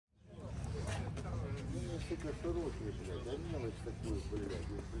сука, широкие, блядь, а мелочь такую,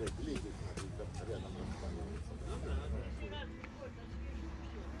 блядь, лезет, нахуй, рядом распаливается.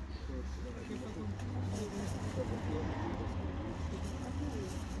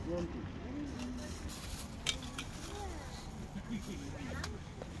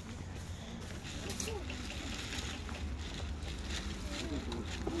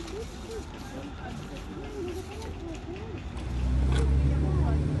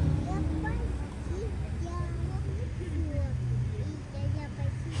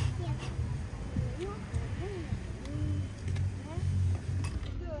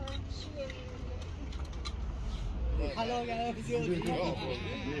 Hallo, ja,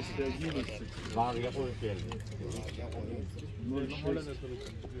 211. Var jag på kväll.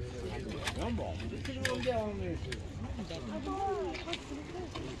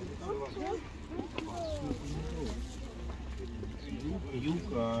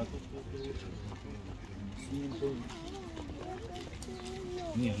 Юка.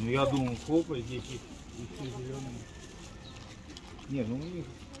 Не, ну я думал, хопа здесь и все зеленые. Не, ну у них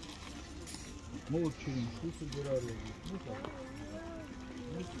мы вот черемшу собирали. Ну так.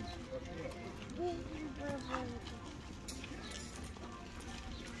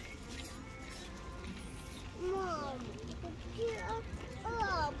 Мам, где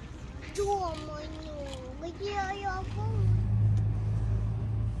дома, ну, где я был?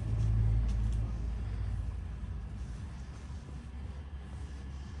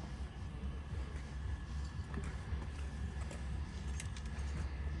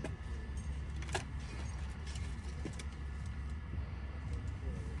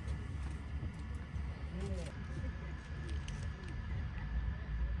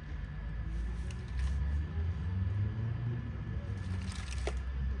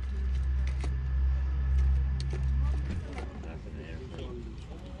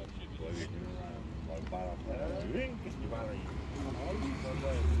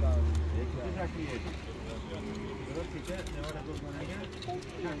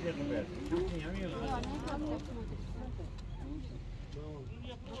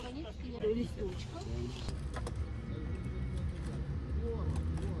 листочка.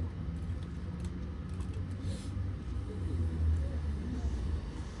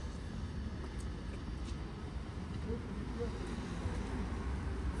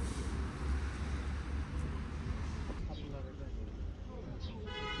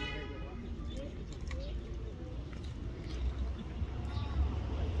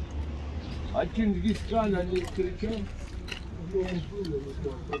 А Чингисхан, они встречал?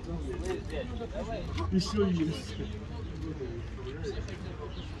 Еще есть.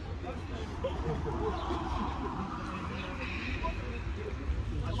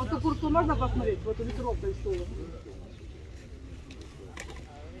 Вот эту куртку можно посмотреть? Вот эту ветровку еще.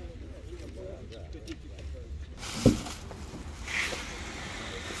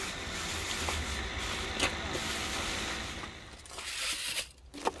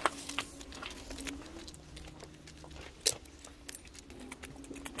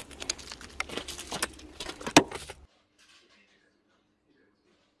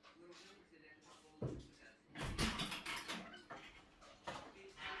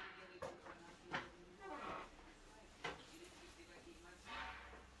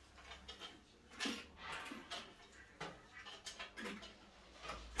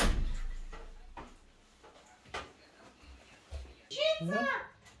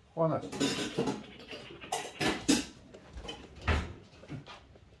 Она.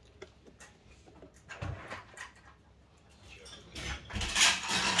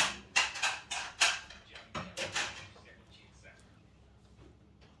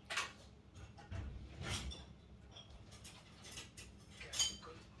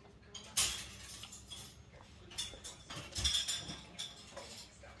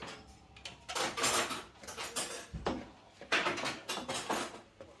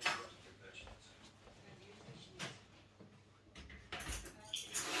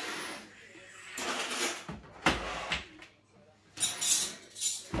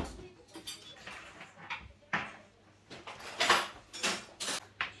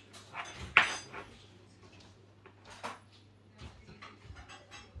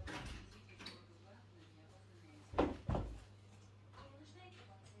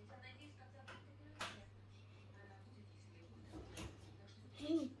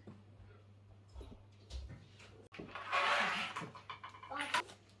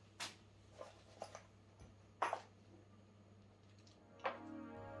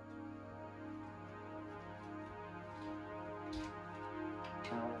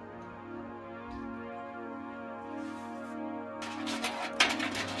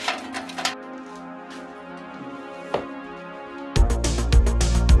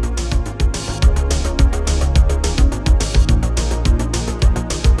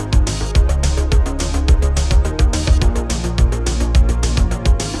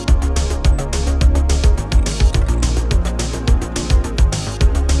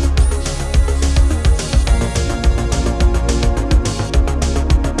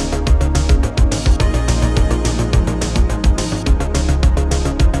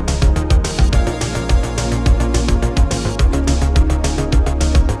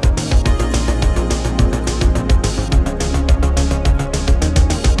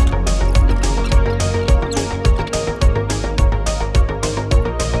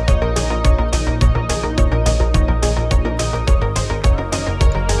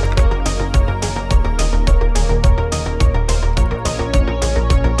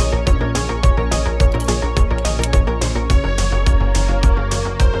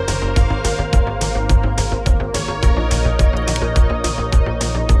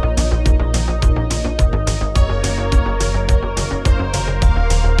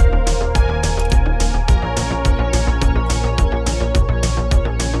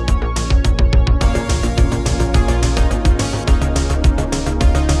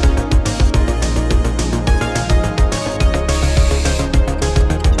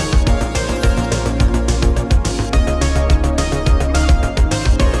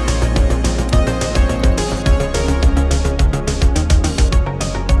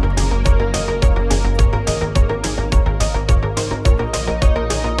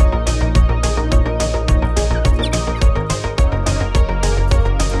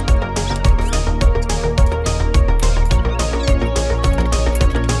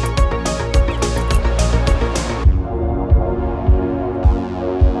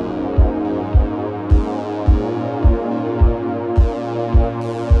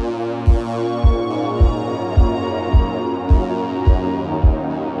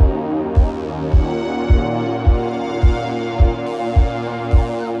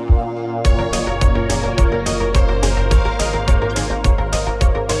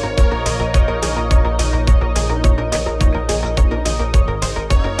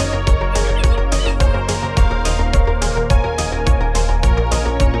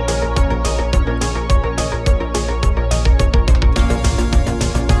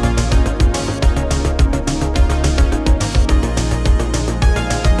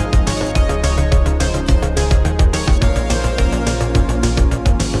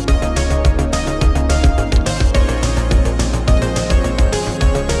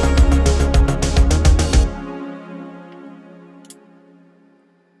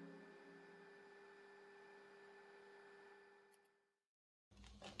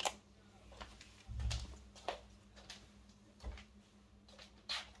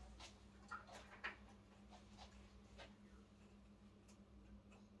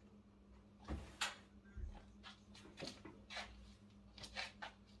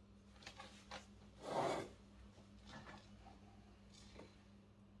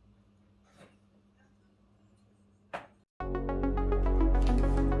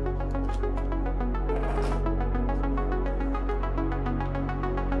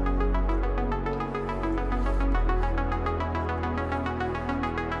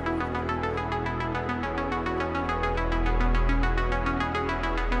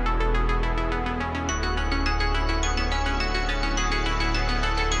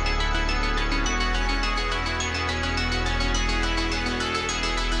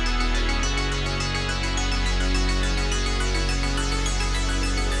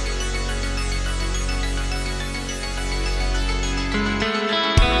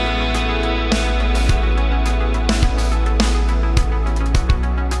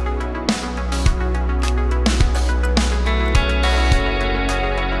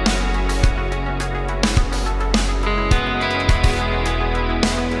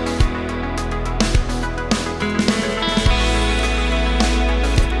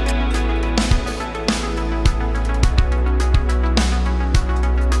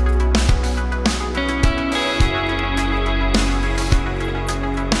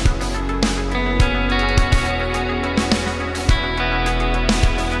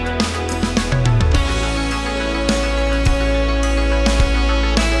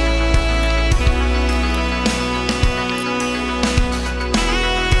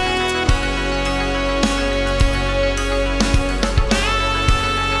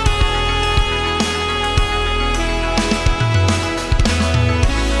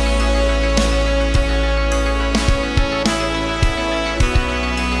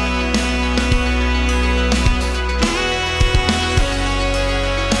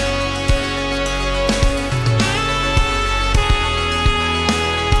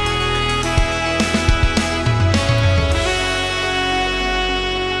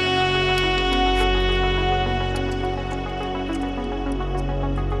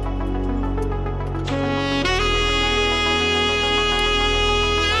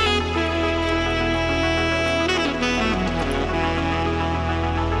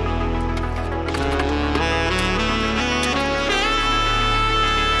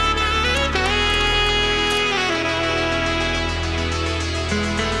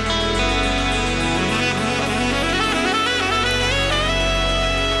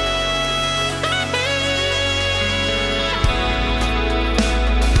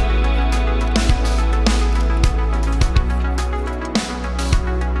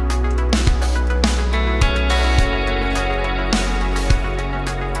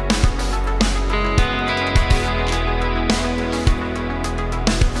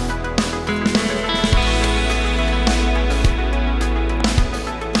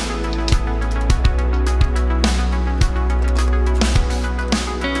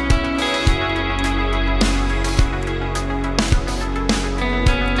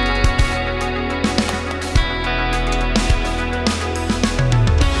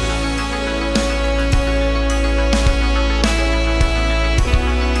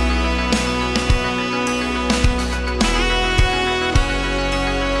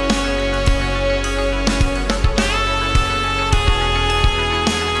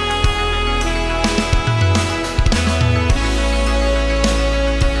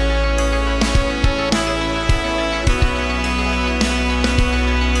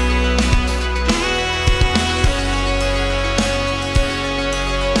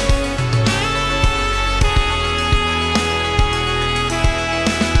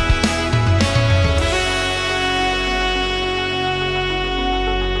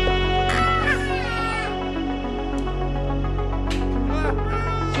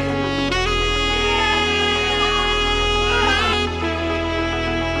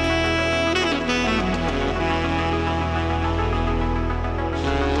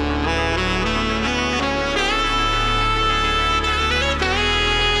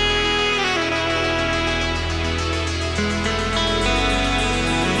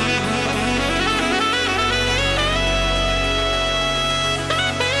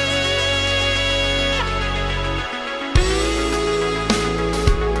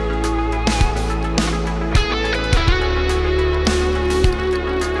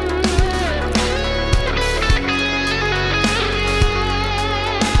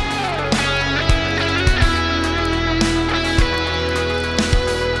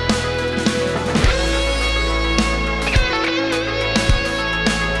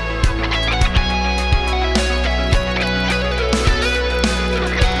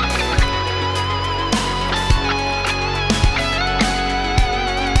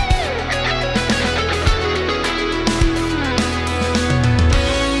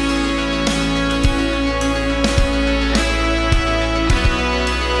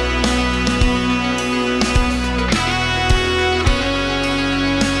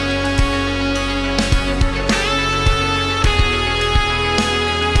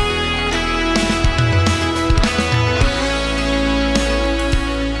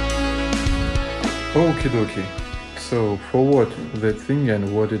 Okie dokie. So for what that thing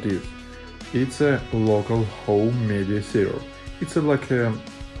and what it is? It's a local home media theater. It's like a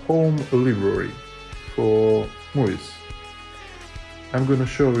home library for movies. I'm gonna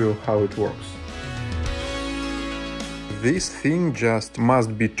show you how it works. This thing just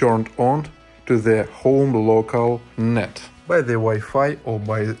must be turned on to the home local net by the Wi-Fi or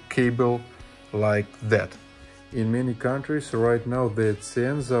by cable like that. In many countries right now the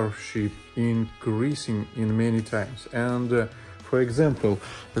censorship increasing in many times, and for example,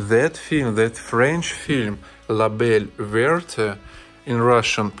 that film, that French film La Belle Verte, in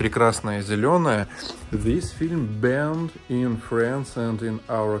Russian Прекрасная зеленая, this film banned in France and in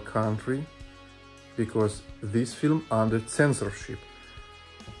our country because this film under censorship.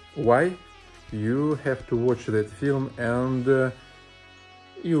 Why? You have to watch that film and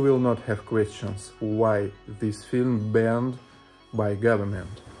you will not have questions why this film banned by government.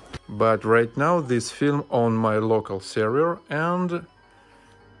 But right now this film on my local server, and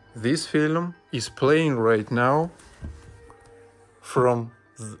this film is playing right now from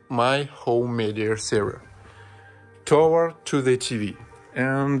my home media server toward to the TV,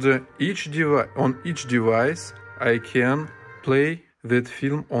 and on each device I can play that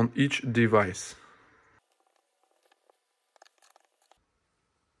film on each device.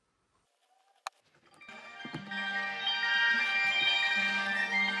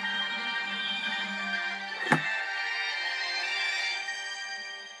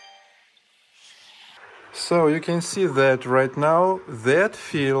 So you can see that right now that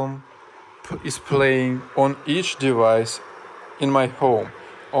film is playing on each device in my home,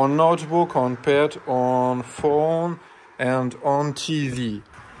 on notebook, on pad, on phone and on TV.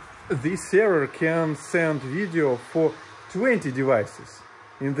 This server can send video for 20 devices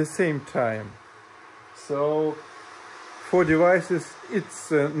in the same time. So for devices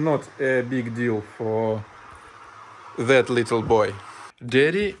it's not a big deal for that little boy.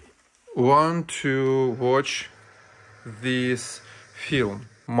 Daddy want to watch this film.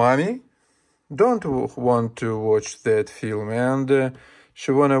 Mommy don't want to watch that film, and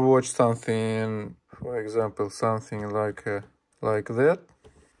she wanna watch something, for example, something like that.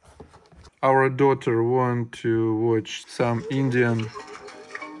 Our daughter want to watch some Indian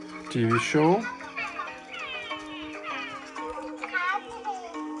TV show.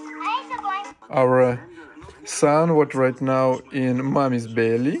 Our son, what right now in mommy's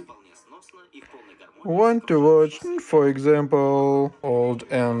belly, want to watch, for example, old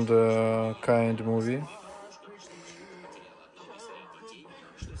and kind movie.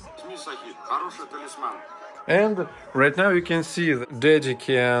 And right now you can see that Daddy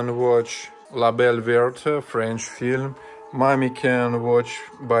can watch La Belle Verte, French film. Mommy can watch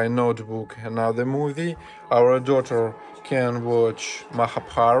by notebook another movie. Our daughter can watch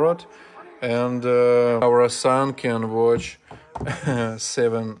Mahabharat, and our son can watch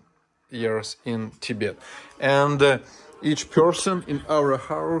 7 years in Tibet. And each person in our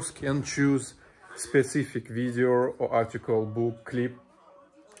house can choose specific video or article, book, clip,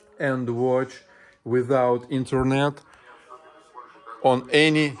 and watch without internet on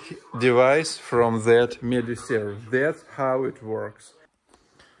any device from that media server. That's how it works.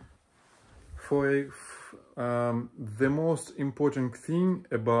 The most important thing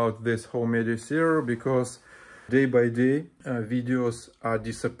about this home media server, because day by day videos are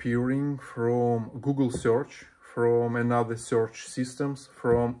disappearing from Google search, from another search systems,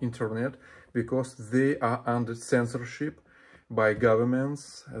 from internet, because they are under censorship by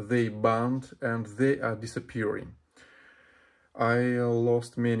governments. They banned and they are disappearing. I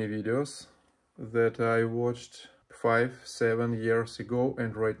lost many videos that I watched 5-7 years ago,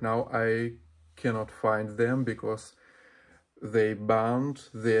 and right now I cannot find them because they banned,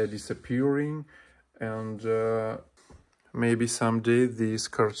 they are disappearing, and maybe someday this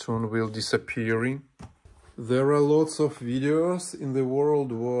cartoon will disappearing. There are lots of videos in the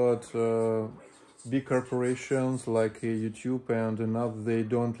world what big corporations like YouTube and another, they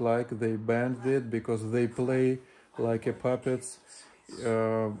don't like, they banned it because they play like a puppets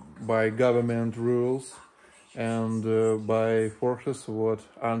by government rules and by forces what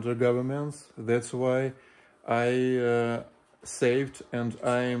under governments. That's why I saved, and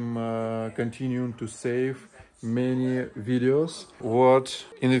I'm continuing to save many videos what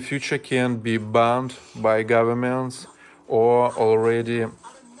in the future can be banned by governments or already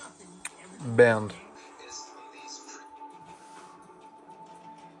banned.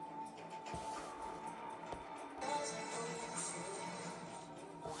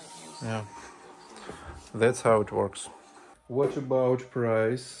 Yeah, that's how it works. What about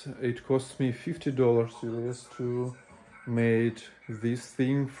price? It costs me $50 US to made this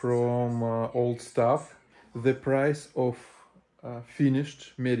thing from old stuff. The price of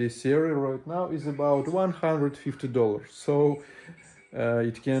finished media series right now is about $150, so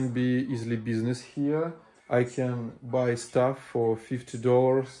it can be easily business here. I can buy stuff for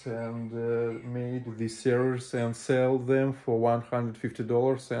 $50 and made these series and sell them for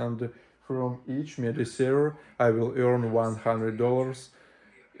 $150, and from each media series I will earn $100.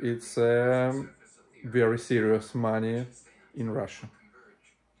 It's very serious money in Russia.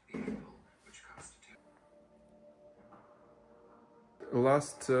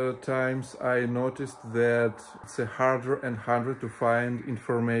 Last times I noticed that it's harder and harder to find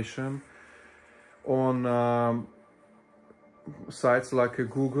information on sites like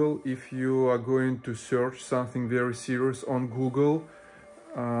Google. If you are going to search something very serious on Google,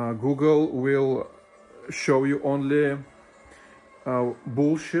 Google will show you only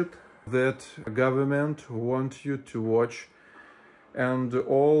bullshit that government wants you to watch, and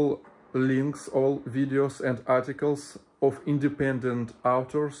all links, all videos and articles of independent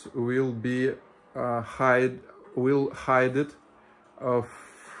authors will be hide it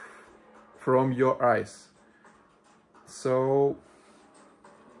from your eyes. So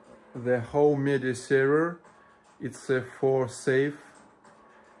the home media server, it's for safe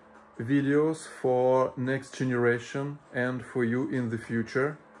videos for next generation and for you in the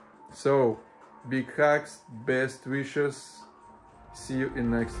future. So big hugs, best wishes, see you in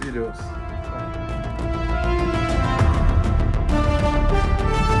next videos.